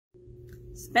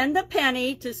Spend a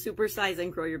penny to supersize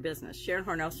and grow your business. Sharon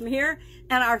Horne-Ellstrom here.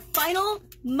 And our final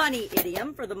money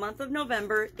idiom for the month of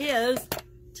November is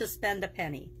to spend a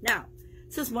penny. Now,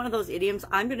 this is one of those idioms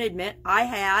I'm going to admit I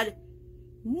had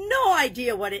no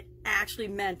idea what it actually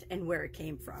meant and where it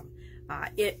came from.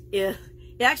 It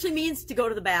actually means to go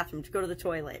to the bathroom, to go to the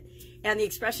toilet. And the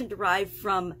expression derived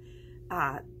from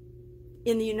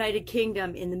in the United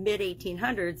Kingdom in the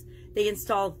mid-1800s, they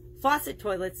installed faucet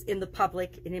toilets in the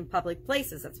public and in public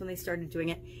places. That's when they started doing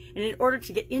it. And in order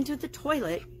to get into the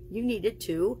toilet, you needed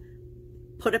to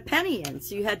put a penny in.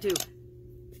 So you had to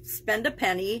spend a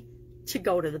penny to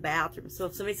go to the bathroom. So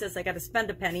if somebody says, I got to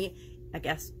spend a penny, I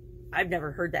guess I've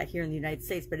never heard that here in the United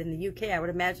States, but in the UK, I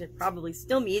would imagine it probably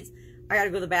still means I got to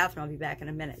go to the bathroom. I'll be back in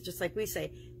a minute. Just like we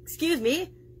say, excuse me,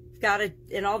 got to,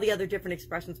 and all the other different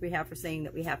expressions we have for saying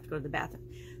that we have to go to the bathroom.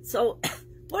 So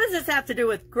what does this have to do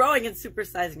with growing and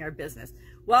supersizing our business?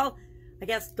 Well, I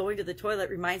guess going to the toilet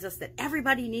reminds us that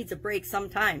everybody needs a break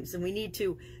sometimes, and we need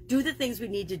to do the things we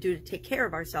need to do to take care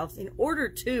of ourselves in order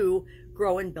to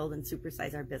grow and build and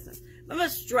supersize our business. I'm going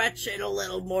to stretch it a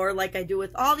little more like I do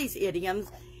with all these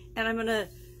idioms, and I'm going to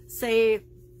say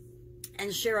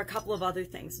and share a couple of other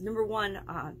things. Number one,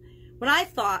 what I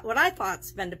thought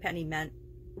spend a penny meant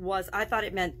was I thought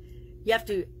it meant you have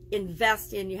to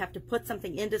invest in, you have to put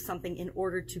something into something in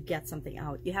order to get something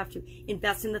out. You have to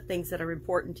invest in the things that are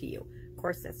important to you. Of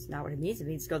course, that's not what it means. It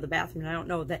means to go to the bathroom. And I don't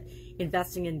know that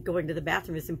investing in going to the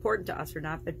bathroom is important to us or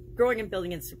not, but growing and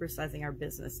building and supersizing our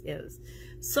business is.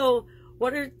 So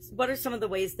what are some of the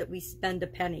ways that we spend a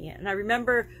penny? And I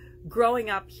remember growing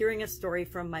up hearing a story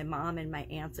from my mom and my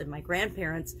aunts and my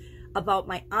grandparents about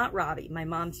my Aunt Robbie, my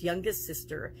mom's youngest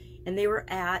sister. And they were,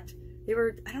 I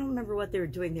don't remember what they were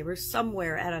doing. They were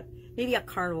somewhere at maybe a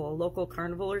carnival, a local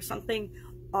carnival or something,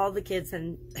 all the kids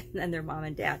and their mom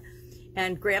and dad.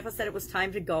 And Grandpa said it was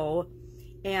time to go,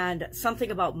 and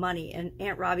something about money. And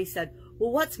Aunt Robbie said,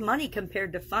 well, what's money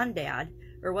compared to fun, Dad?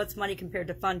 Or what's money compared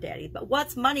to fun, Daddy? But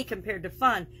what's money compared to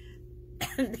fun?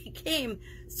 And they became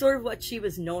sort of what she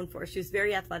was known for. She was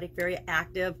very athletic, very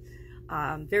active,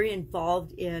 very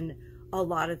involved in a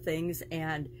lot of things.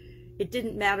 And it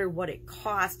didn't matter what it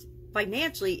cost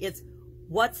financially, it's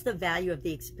what's the value of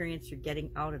the experience you're getting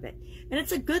out of it. And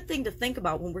it's a good thing to think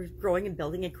about when we're growing and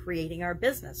building and creating our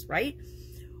business, right?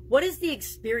 What is the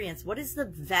experience? What is the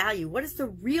value? What is the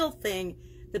real thing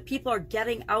that people are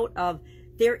getting out of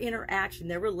their interaction,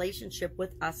 their relationship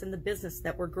with us and the business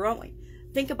that we're growing?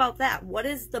 Think about that. What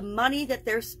is the money that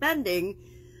they're spending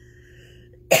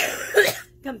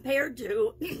compared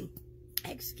to,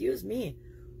 excuse me,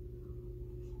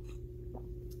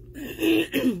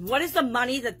 what is the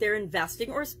money that they're investing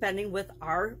or spending with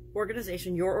our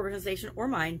organization, your organization or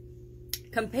mine,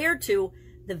 compared to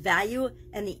the value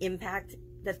and the impact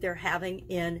that they're having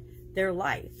in their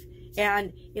life?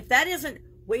 And if that isn't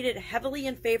weighted heavily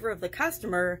in favor of the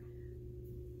customer,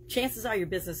 chances are your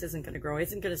business isn't going to grow,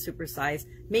 isn't going to supersize,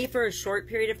 may for a short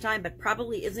period of time, but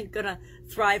probably isn't going to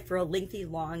thrive for a lengthy,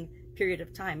 long period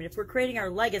of time. And if we're creating our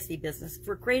legacy business, if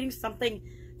we're creating something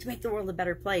to make the world a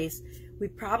better place, we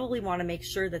probably want to make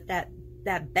sure that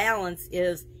that balance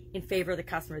is in favor of the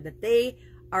customer, that they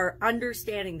are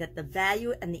understanding that the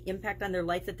value and the impact on their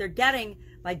life that they're getting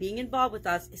by being involved with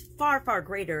us is far, far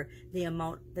greater than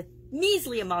the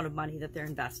measly amount of money that they're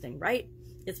investing, right?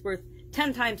 It's worth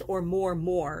 10 times or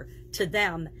more to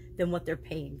them than what they're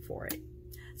paying for it.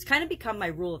 It's kind of become my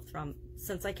rule of thumb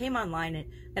since I came online,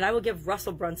 and I will give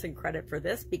Russell Brunson credit for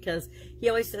this, because he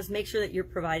always says make sure that you're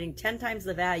providing 10 times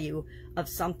the value of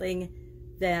something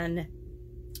than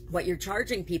what you're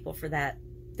charging people for that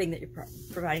thing that you're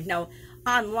providing. Now,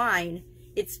 online,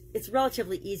 it's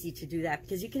relatively easy to do that,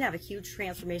 because you can have a huge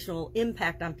transformational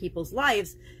impact on people's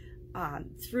lives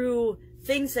through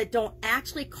things that don't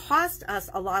actually cost us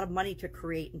a lot of money to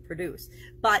create and produce,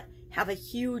 but have a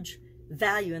huge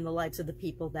value in the lives of the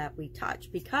people that we touch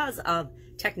because of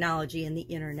technology and the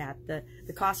internet.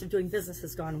 The cost of doing business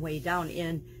has gone way down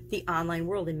in the online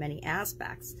world in many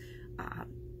aspects.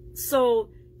 So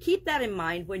keep that in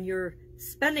mind when you're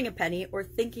spending a penny or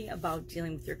thinking about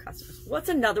dealing with your customers. What's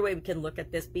another way we can look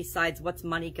at this besides what's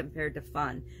money compared to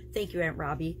fun? Thank you, Aunt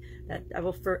Robbie. That I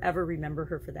will forever remember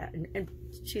her for that. And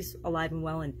she's alive and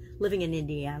well and living in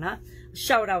Indiana.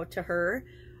 Shout out to her.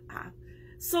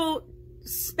 So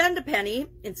spend a penny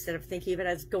instead of thinking of it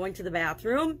as going to the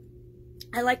bathroom.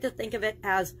 I like to think of it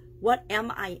as, what am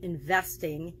I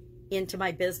investing into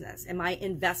my business? Am I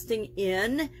investing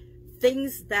in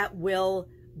things that will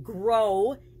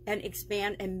grow and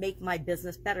expand and make my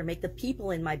business better, make the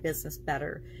people in my business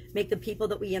better, make the people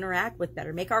that we interact with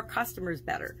better, make our customers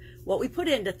better. What we put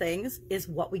into things is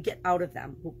what we get out of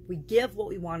them. We give what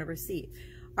we want to receive.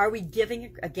 Are we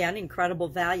giving, again, incredible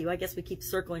value? I guess we keep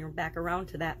circling back around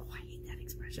to that. Oh, I hate that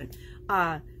expression.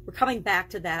 We're coming back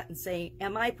to that and saying,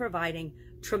 am I providing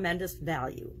tremendous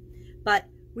value? But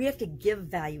we have to give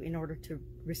value in order to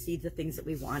receive the things that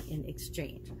we want in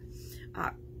exchange.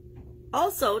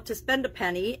 Also, to spend a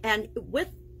penny, and with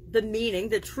the meaning,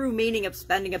 the true meaning of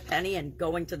spending a penny and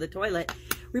going to the toilet,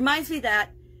 reminds me that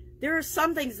there are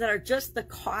some things that are just the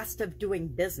cost of doing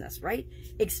business, right?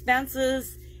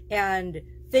 Expenses and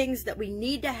things that we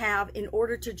need to have in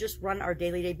order to just run our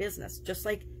daily business, just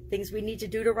like things we need to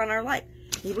do to run our life.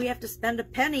 Maybe we have to spend a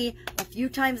penny a few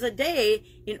times a day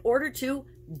in order to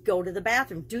go to the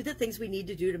bathroom, do the things we need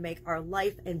to do to make our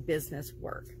life and business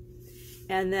work.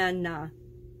 And then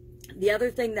the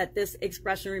other thing that this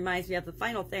expression reminds me of, the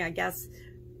final thing, I guess,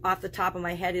 off the top of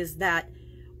my head, is that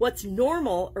what's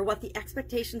normal, or what the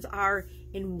expectations are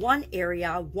in one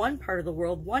area, one part of the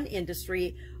world, one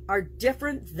industry, are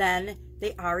different than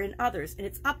they are in others. And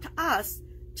it's up to us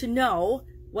to know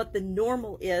what the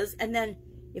normal is. And then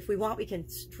if we want, we can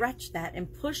stretch that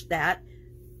and push that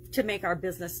to make our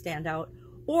business stand out,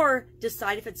 or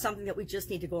decide if it's something that we just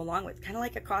need to go along with. Kind of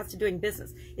like a cost of doing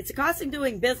business. It's a cost of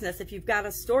doing business if you've got a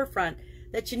storefront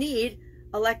that you need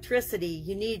electricity.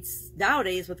 You need,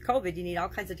 nowadays with COVID, you need all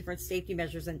kinds of different safety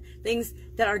measures and things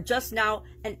that are just now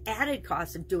an added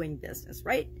cost of doing business,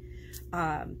 right?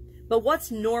 But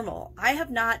what's normal? I have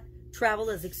not traveled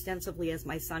as extensively as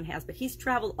my son has, but he's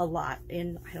traveled a lot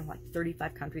in, I don't know, like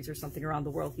 35 countries or something around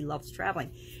the world. He loves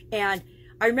traveling. And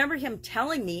I remember him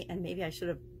telling me, and maybe I should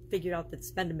have figured out that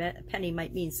spend a penny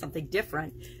might mean something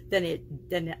different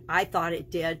than I thought it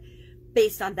did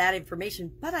based on that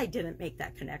information, but I didn't make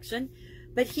that connection.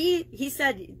 But he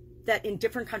said that in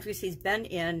different countries he's been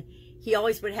in, he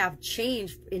always would have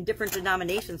change in different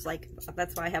denominations. Like,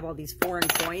 that's why I have all these foreign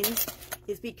coins,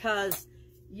 is because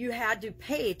you had to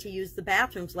pay to use the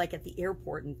bathrooms, like at the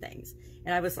airport and things.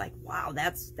 And I was like, wow,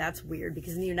 that's weird,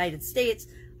 because in the United States,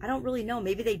 I don't really know.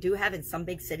 Maybe they do have in some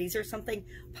big cities or something,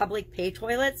 public pay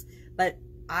toilets, but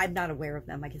I'm not aware of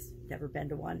them. I guess I've never been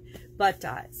to one. But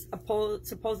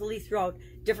supposedly throughout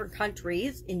different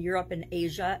countries in Europe and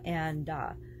Asia and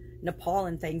Nepal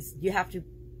and things, you have to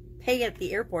pay at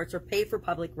the airports or pay for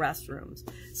public restrooms.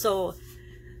 So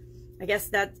I guess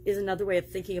that is another way of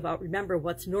thinking about, remember,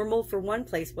 what's normal for one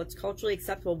place, what's culturally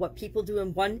acceptable, what people do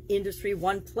in one industry,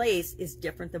 one place, is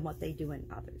different than what they do in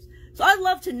others. So I'd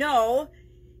love to know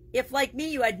if, like me,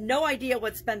 you had no idea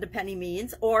what spend a penny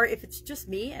means, or if it's just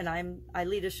me and I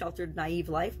lead a sheltered, naive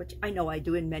life, which I know I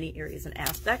do in many areas and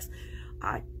aspects.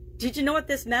 Did you know what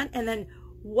this meant? And then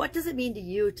what does it mean to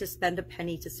you to spend a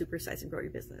penny to supersize and grow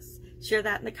your business? Share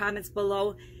that in the comments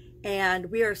below. And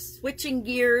we are switching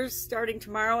gears starting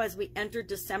tomorrow as we enter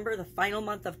December, the final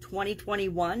month of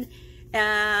 2021.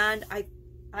 And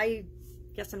I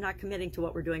guess I'm not committing to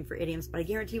what we're doing for idioms, but I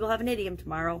guarantee we'll have an idiom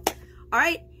tomorrow. All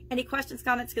right. Any questions,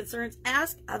 comments, concerns,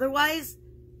 ask. Otherwise,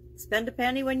 spend a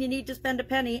penny when you need to spend a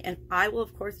penny. And I will,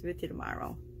 of course, be with you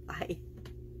tomorrow. Bye.